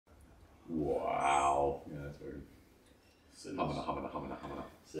Wow. Yeah, that's weird.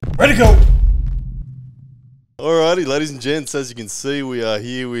 Ready to go! Alrighty, ladies and gents, as you can see, we are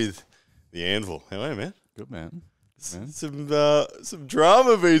here with the Anvil. How are you, man? Good man. Some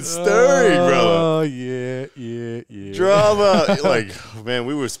drama been stirring, brother. Oh, yeah. Drama. Man,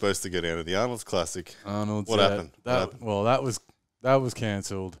 we were supposed to go down to the Arnold's Classic. Arnold's. What happened? Well, that was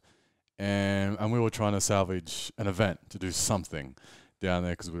cancelled, and we were trying to salvage an event to do something down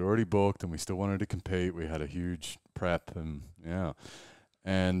there because we'd already booked and we still wanted to compete. We had a huge prep and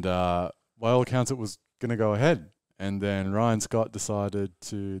by all accounts it was going to go ahead. And then Ryan Scott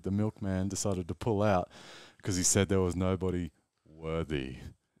the milkman decided to pull out because he said there was nobody worthy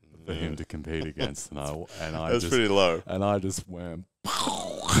for him to compete against. That's pretty low. And I just went,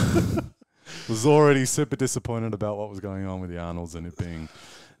 was already super disappointed about what was going on with the Arnolds and it being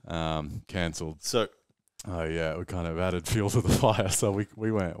cancelled. So, we kind of added fuel to the fire, so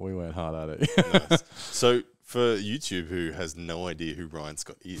we went hard at it. nice. So, for YouTube, who has no idea who Ryan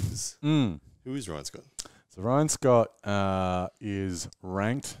Scott is, who is Ryan Scott? So Ryan Scott is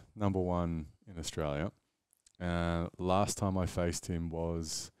ranked number 1 in Australia. Last time I faced him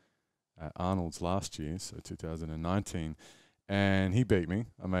was at Arnold's last year, so 2019, and he beat me.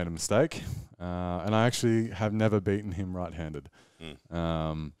 I made a mistake, and I actually have never beaten him right-handed.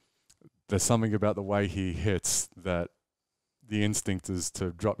 There's something about the way he hits that the instinct is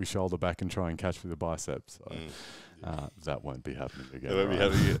to drop your shoulder back and try and catch with the biceps. So that won't be happening again. That won't be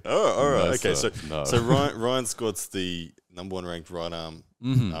happening again. Oh, all right. No, Okay, sir. so Ryan Scott's the number 1 ranked right arm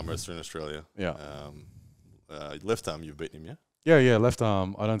arm wrestler in Australia. Yeah. Left arm, you've beaten him, yeah? Yeah, left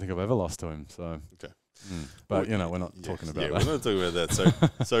arm. I don't think I've ever lost to him. So okay. But we're not talking about that. We're not talking about that.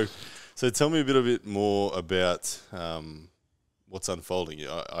 So tell me a bit more about what's unfolding.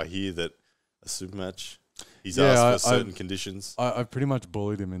 I hear that a super match. He's asked for certain conditions. I've pretty much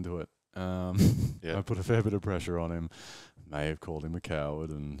bullied him into it. I put a fair bit of pressure on him. May have called him a coward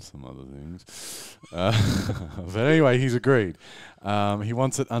and some other things. But anyway, he's agreed. He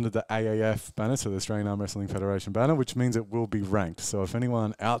wants it under the AAF banner, so the Australian Arm Wrestling Federation banner, which means it will be ranked. So if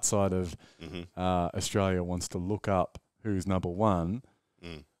anyone outside of Australia wants to look up who's number 1,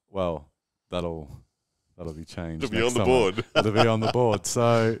 well, that'll be changed. It'll be on the board. It'll be on the board.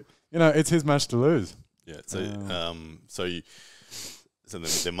 So, it's his match to lose. Yeah. So, so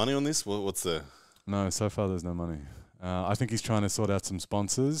there money on this? What's the? No, so far there's no money. I think he's trying to sort out some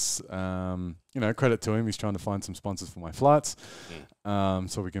sponsors. Credit to him. He's trying to find some sponsors for my flights,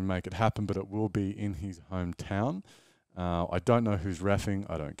 so we can make it happen. But it will be in his hometown. I don't know who's reffing.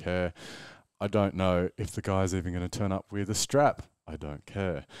 I don't care. I don't know if the guy's even going to turn up with a strap. I don't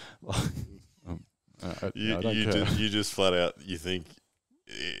care. You just flat out you think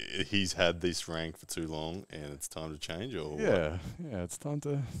he's had this rank for too long and it's time to change, or it's time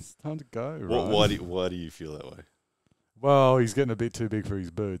to go. Why do you feel that way? Well, he's getting a bit too big for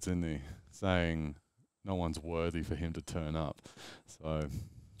his boots, isn't he? Saying no one's worthy for him to turn up. So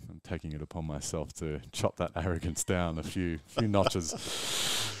I'm taking it upon myself to chop that arrogance down a few notches.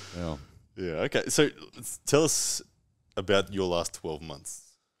 Yeah. Yeah. Okay. So tell us about your last 12 months.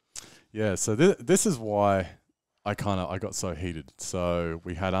 Yeah. So this is why I got so heated. So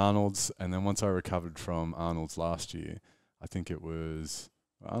we had Arnold's, and then once I recovered from Arnold's last year, I think Arnold's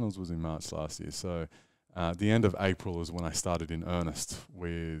was in March last year. So the end of April is when I started in earnest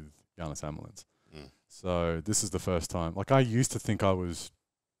with Giannis Amelins. So this is the first time. Like, I used to think I was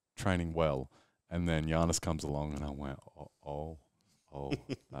training well, and then Giannis comes along, and I went, oh,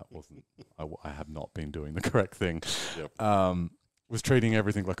 that wasn't. I have not been doing the correct thing. Yep. Was treating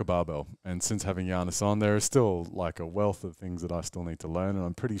everything like a barbell, and since having Giannis on, there is still like a wealth of things that I still need to learn, and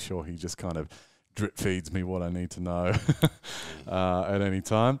I'm pretty sure he just kind of drip feeds me what I need to know at any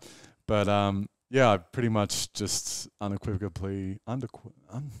time. But I pretty much just unequivocally, unequivocally,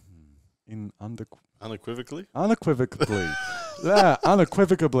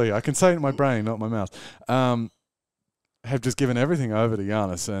 I can say it in my brain, not my mouth. Have just given everything over to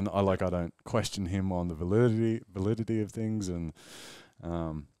Giannis, and I don't question him on the validity of things, and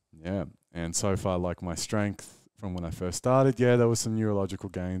and so far, like, my strength from when I first started, there was some neurological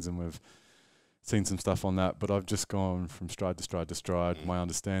gains, and we've seen some stuff on that, but I've just gone from stride to stride to stride. My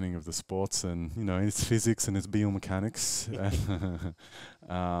understanding of the sports and its physics and its biomechanics,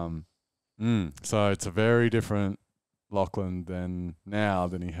 so it's a very different Lachlan than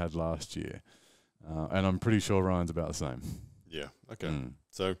he had last year. And I'm pretty sure Ryan's about the same. Yeah. Okay.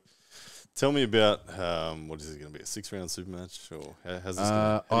 So, tell me about what is it going to be, a 6-round super match, or how's this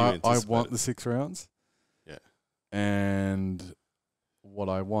going? I want the 6 rounds. Yeah. And what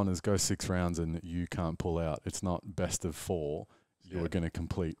I want is go 6 rounds and you can't pull out. It's not best of 4. you are going to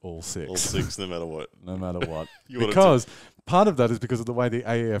complete all 6. All 6, no matter what. No matter what. Because part of that is because of the way the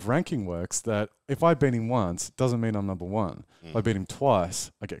AAF ranking works, that if I beat him once, it doesn't mean I'm number 1. If I beat him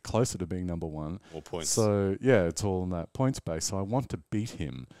twice, I get closer to being number 1. More points. So, yeah, it's all in that points base. So I want to beat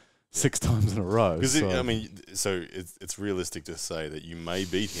him 6 times in a row. Because, it's realistic to say that you may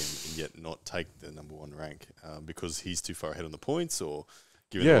beat him and yet not take the number 1 rank because he's too far ahead on the points or...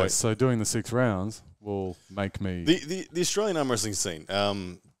 Yeah, so doing the 6 rounds will make me... The Australian arm wrestling scene,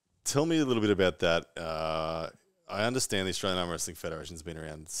 tell me a little bit about that. I understand the Australian Arm Wrestling Federation's been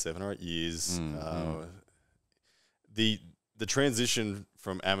around 7 or 8 years. The transition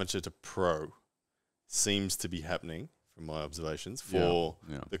from amateur to pro seems to be happening, from my observations, for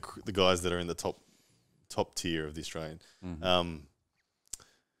the guys that are in the top tier of the Australian.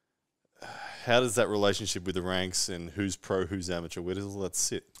 How does that relationship with the ranks and who's pro, who's amateur, where does all that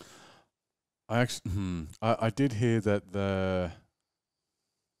sit? I did hear that there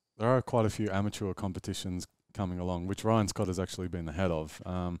are quite a few amateur competitions coming along, which Ryan Scott has actually been the head of.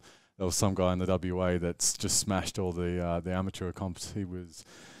 There was some guy in the WA that's just smashed all the amateur comps he was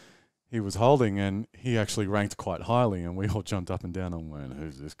holding, and he actually ranked quite highly, and we all jumped up and down and went,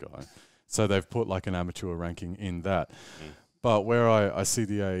 who's this guy? So they've put like an amateur ranking in that. But where I see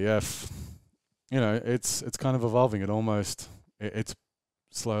the AAF... it's kind of evolving. It's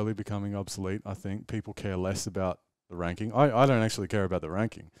slowly becoming obsolete. I think people care less about the ranking. I don't actually care about the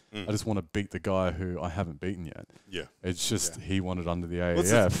ranking. I just want to beat the guy who I haven't beaten yet. Yeah. It's just he wanted under the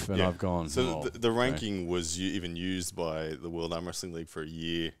AAF, and I've gone. So the ranking was even used by the World Arm Wrestling League for a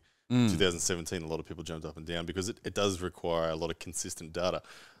year. 2017, a lot of people jumped up and down because it does require a lot of consistent data.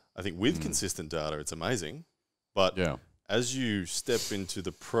 I think with consistent data, it's amazing. But as you step into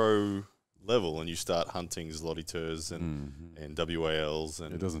the pro level and you start hunting Zlotiters and WALs,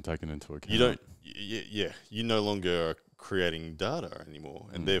 and it doesn't take it into account. You don't, you no longer are creating data anymore,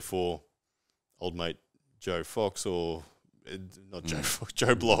 and therefore, old mate Joe Fox or not Joe Fox,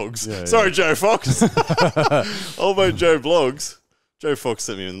 Joe Blogs. Sorry, Joe Fox. Old mate Joe Blogs. Joe Fox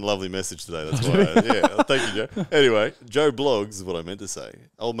sent me a lovely message today. That's why. Thank you, Joe. Anyway, Joe Blogs is what I meant to say.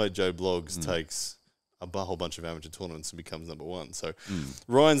 Old mate Joe Blogs takes a whole bunch of amateur tournaments and becomes number 1. So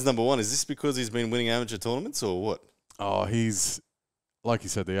Ryan's number 1. Is this because he's been winning amateur tournaments or what? Oh, he's, like you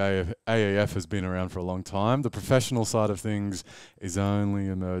said, the AAF has been around for a long time. The professional side of things is only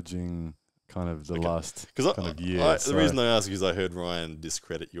emerging kind of the last kind of year. The reason I ask is I heard Ryan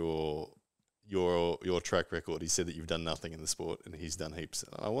discredit your track record. He said that you've done nothing in the sport and he's done heaps.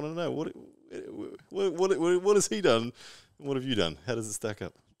 I want to know what has he done and what have you done? How does it stack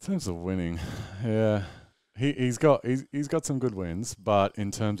up? In terms of winning, he's got some good wins, but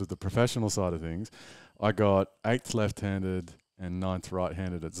in terms of the professional side of things, I got 8th left-handed and 9th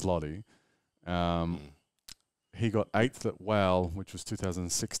right-handed at Zloty. He got 8th at WOW, which was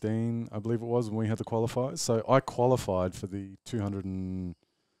 2016, I believe it was, when we had the qualifiers. So I qualified for the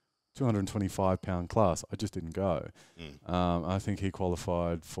 225-pound class. I just didn't go. I think he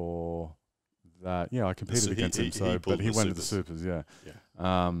qualified for that. Yeah, I competed against him, but he went to the supers.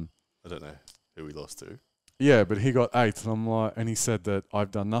 I don't know who he lost to. Yeah, but he got 8th, and I'm like, and he said that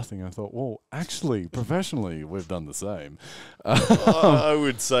I've done nothing. I thought, well, actually, professionally, we've done the same. I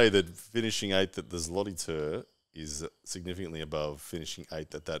would say that finishing 8th at the Zloty Tour is significantly above finishing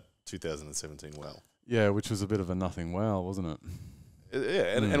 8th at that 2017 WOW. Yeah, which was a bit of a nothing WOW, wasn't it?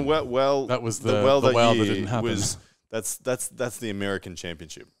 Yeah, and WOW, that was the WOW that didn't happen. That's the American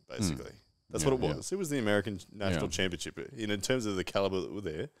Championship, basically. That's what it was. Yeah. It was the American National Championship. In terms of the caliber that were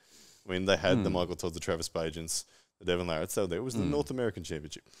there, I mean, they had the Michael Todds, the Travis Bajans, the Devon Larratts. So there was the North American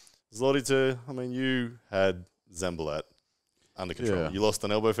Championship. Zloty Tour, I mean, you had Zambalat under control. Yeah. You lost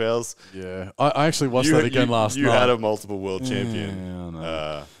on elbow fouls. Yeah. I actually watched that again last night. You had a multiple world champion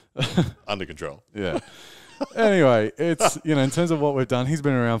under control. Yeah. Anyway, it's, in terms of what we've done, he's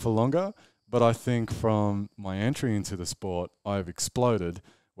been around for longer, but I think from my entry into the sport, I've exploded,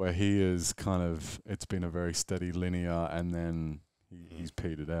 where he is kind of, it's been a very steady linear, and then he's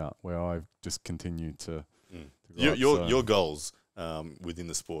petered out, where I've just continued to your goals within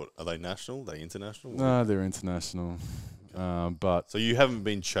the sport, are they national? Are they international? No, they're international. But so you haven't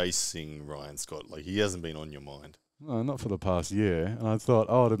been chasing Ryan Scott, like he hasn't been on your mind? No, not for the past year. And I thought,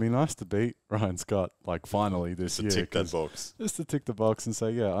 it'd be nice to beat Ryan Scott, like, finally this year. Just to tick that box. Just to tick the box and say,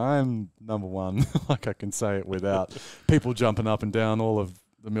 yeah, I'm number 1. Like, I can say it without people jumping up and down, all of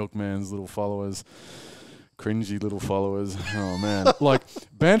the milkman's little followers, cringy little follers. Oh, man. Like,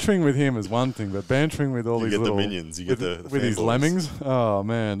 bantering with him is one thing, but bantering with all these little... You get the minions. You get the with these lemmings. Oh,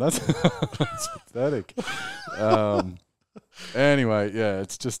 man. That's pathetic. Anyway, yeah,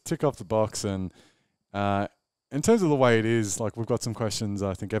 it's just tick off the box and... in terms of the way it is, like we've got some questions.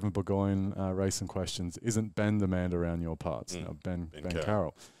 I think Evan Burgoyne raised some questions. Isn't Ben the man around your parts? No, Ben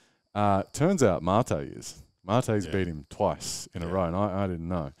Carroll. Turns out Mate is. Mate's beat him twice in a row, and I didn't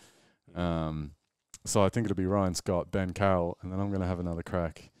know. So I think it'll be Ryan Scott, Ben Carroll, and then I'm going to have another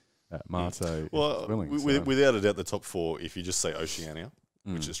crack at Mate. Well, without a doubt, the top 4, if you just say Oceania,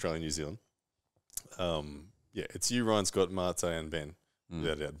 which is Australia, New Zealand, it's you, Ryan Scott, Mate, and Ben.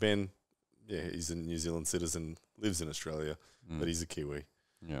 Without a doubt. Ben, he's a New Zealand citizen, lives in Australia, but he's a Kiwi.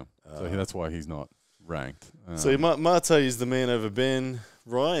 Yeah, so that's why he's not ranked. So Mate is the man over Ben.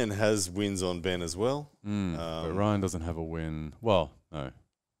 Ryan has wins on Ben as well. But Ryan doesn't have a win. Well, no.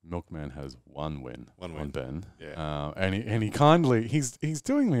 Milkman has one win on Ben. Yeah. And he kindly, he's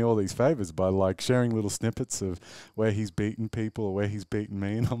doing me all these favors by like sharing little snippets of where he's beaten people or where he's beaten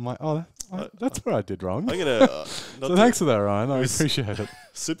me. And I'm like, that's where I did wrong. So thanks for that, Ryan. I appreciate it.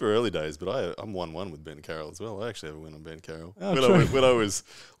 Super early days, but I'm 1-1 with Ben Carroll as well. I actually have a win on Ben Carroll. Oh, when I was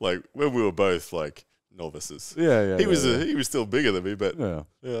like, when we were both like novices. Yeah. He was still bigger than me, but I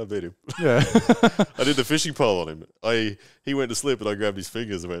beat him. Yeah. I did the fishing pole on him. He went to slip and I grabbed his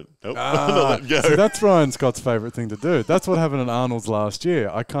fingers and went, nope, I'm not letting go. So that's Ryan Scott's favourite thing to do. That's what happened at Arnold's last year.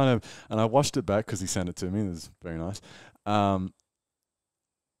 And I watched it back because he sent it to me. It was very nice.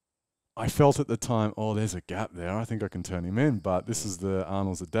 I felt at the time, there's a gap there. I think I can turn him in. But this is the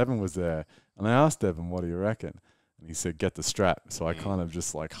Arnold's that Devon was there. And I asked Devon, what do you reckon? And he said, get the strap. So I kind of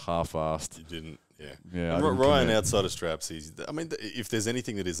just like half-assed. You didn't. Yeah. Ryan outside of straps, if there's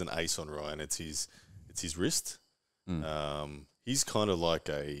anything that is an ace on Ryan, it's his wrist. He's kind of like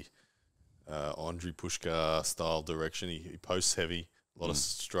a Andriy Pushkar style direction. He posts heavy, a lot of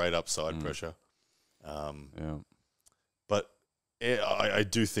straight up side pressure. But I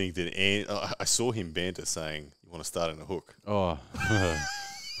do think that I saw him banter saying, "You want to start in a hook?" Oh,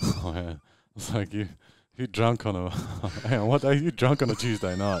 yeah. It's like you drunk on a hang on, what day? You drunk on a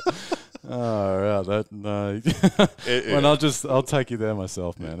Tuesday night? Oh, right. No. I'll take you there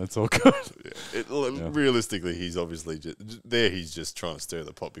myself, man. It's all good. Realistically, he's obviously he's just trying to stir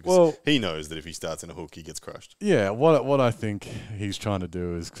the pot because he knows that if he starts in a hook, he gets crushed. Yeah. What I think he's trying to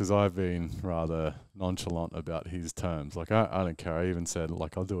do is, because I've been rather nonchalant about his terms. Like I don't care. I even said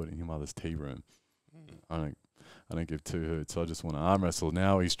like I'll do it in your mother's tea room. I don't give two hoots. I just want to arm wrestle.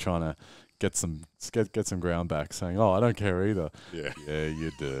 Now he's trying to get some ground back, saying, I don't care either. Yeah. Yeah,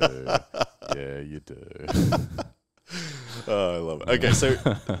 you do. Yeah, you do. I love it. Okay,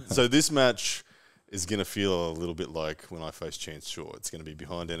 so this match is going to feel a little bit like when I face Chance Shaw. It's going to be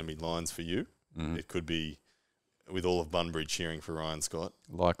behind enemy lines for you. It could be with all of Bunbury cheering for Ryan Scott.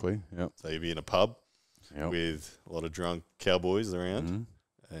 Likely, yep. So you'd be in a pub with a lot of drunk cowboys around,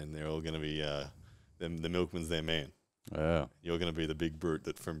 and they're all going to be the milkman's their man. Yeah, you're going to be the big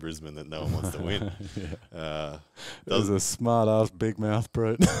brute from Brisbane that no one wants to win. There's a smart ass big mouth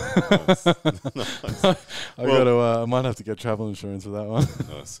brute. Nice. I might have to get travel insurance for that one.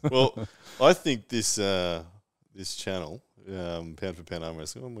 Nice. Well, I think this channel, Pound for Pound Arm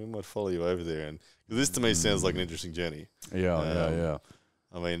Wrestling, we might follow you over there, and this to me sounds like an interesting journey. Yeah.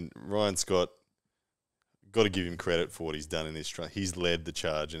 I mean, Ryan Scott, got to give him credit for what he's done in this. He's led the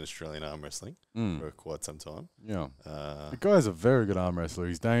charge in Australian arm wrestling for quite some time. Yeah, the guy's a very good arm wrestler.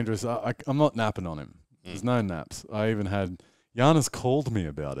 He's dangerous. I'm not napping on him. There's no naps. I even had Giannis called me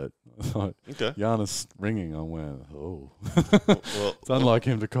about it. Okay. Giannis ringing. I went, well, it's unlike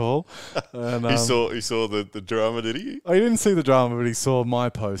him to call. And he saw the drama, did he? I didn't see the drama, but he saw my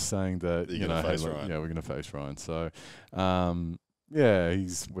post saying that we're going to face Ryan. So,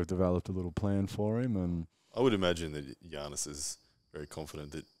 we've developed a little plan for him, and I would imagine that Giannis is very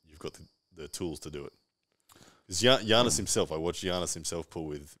confident that you've got the tools to do it. Because Giannis himself, I watched Giannis himself pull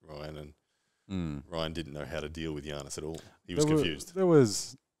with Ryan, and Ryan didn't know how to deal with Giannis at all. He was confused.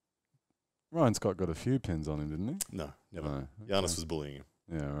 Ryan Scott got a few pins on him, didn't he? No, never. No. Giannis was bullying him.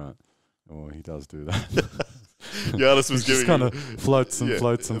 Yeah, right. Well, he does do that. Giannis was giving just kind of floats and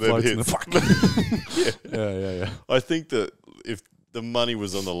floats and floats in the fuck. Yeah. I think that if the money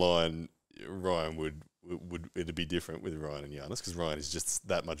was on the line, Ryan would it'd be different with Ryan and Giannis because Ryan is just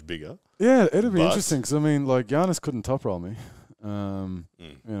that much bigger. Yeah, it'd be interesting because I mean, like Giannis couldn't top roll me.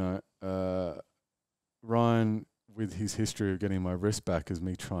 Ryan, with his history of getting my wrist back, is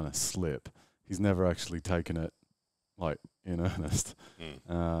me trying to slip. He's never actually taken it like in earnest.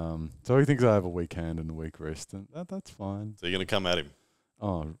 So he thinks I have a weak hand and a weak wrist, and that's fine. So you're gonna come at him?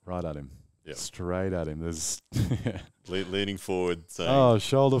 Oh, right at him. Yep. Straight at him. There's leaning forward, saying,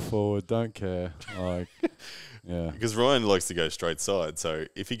 shoulder forward, don't care. Like, yeah. Because Ryan likes to go straight side. So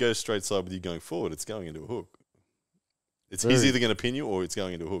if he goes straight side with you going forward, it's going into a hook. He's either going to pin you or it's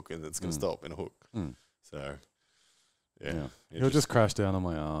going into a hook, and it's going to stop in a hook. So Yeah. He'll just crash down on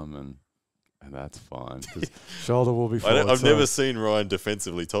my arm and that's fine. 'Cause shoulder will be forward. I've never seen Ryan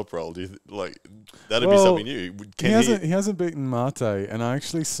defensively top roll. Do you that'd be something new? He hasn't beaten Mate, and I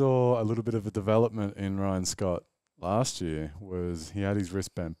actually saw a little bit of a development in Ryan Scott last year. Was he had his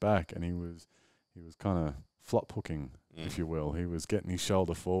wrist bent back and he was kind of flop hooking, if you will. He was getting his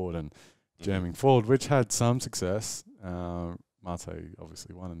shoulder forward and jamming forward, which had some success. Mate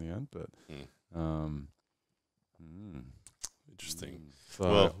obviously won in the end, but interesting. So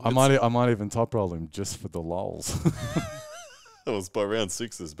well, I might even top roll him just for the lols. Well, it's by round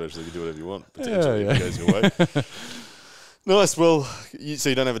 6 especially. You can do whatever you want. Potentially, if it goes your way. Nice. Well, so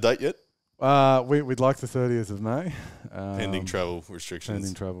you don't have a date yet? We'd like the 30th of May. Pending travel restrictions.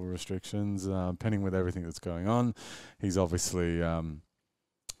 Pending travel restrictions. Pending with everything that's going on. He's obviously,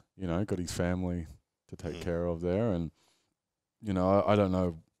 got his family to take care of there, and I don't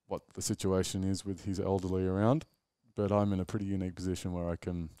know what the situation is with his elderly around, but I'm in a pretty unique position where I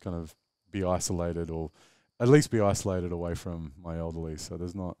can kind of be isolated, or at least be isolated away from my elderly. So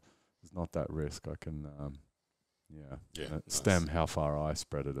there's not that risk. I can, stem how far I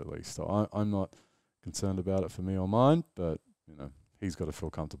spread it at least. So I'm not concerned about it for me or mine, but he's got to feel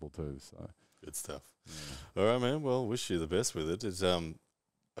comfortable too. So good stuff. Yeah. All right, man. Well, wish you the best with it. It's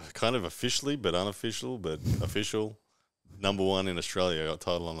kind of officially, but unofficial, but official. Number one in Australia, got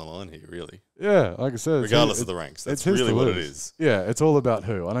title on the line here, really. Yeah, like I said, regardless of the ranks, that's really what it is. Yeah, it's all about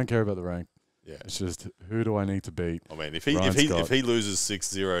who. I don't care about the rank. Yeah, it's just who do I need to beat. I mean, if he loses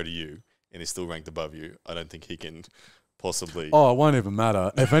 6-0 to you and is still ranked above you, I don't think he can possibly. Oh, it won't even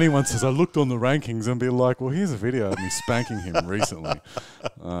matter if anyone says I looked on the rankings and be like, well, here's a video of me spanking him recently.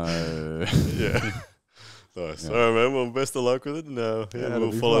 Yeah. Nice. All right, man. Well, best of luck with it, and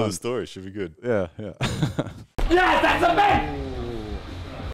we'll follow the story. Should be good. Yeah. Yes, that's a man!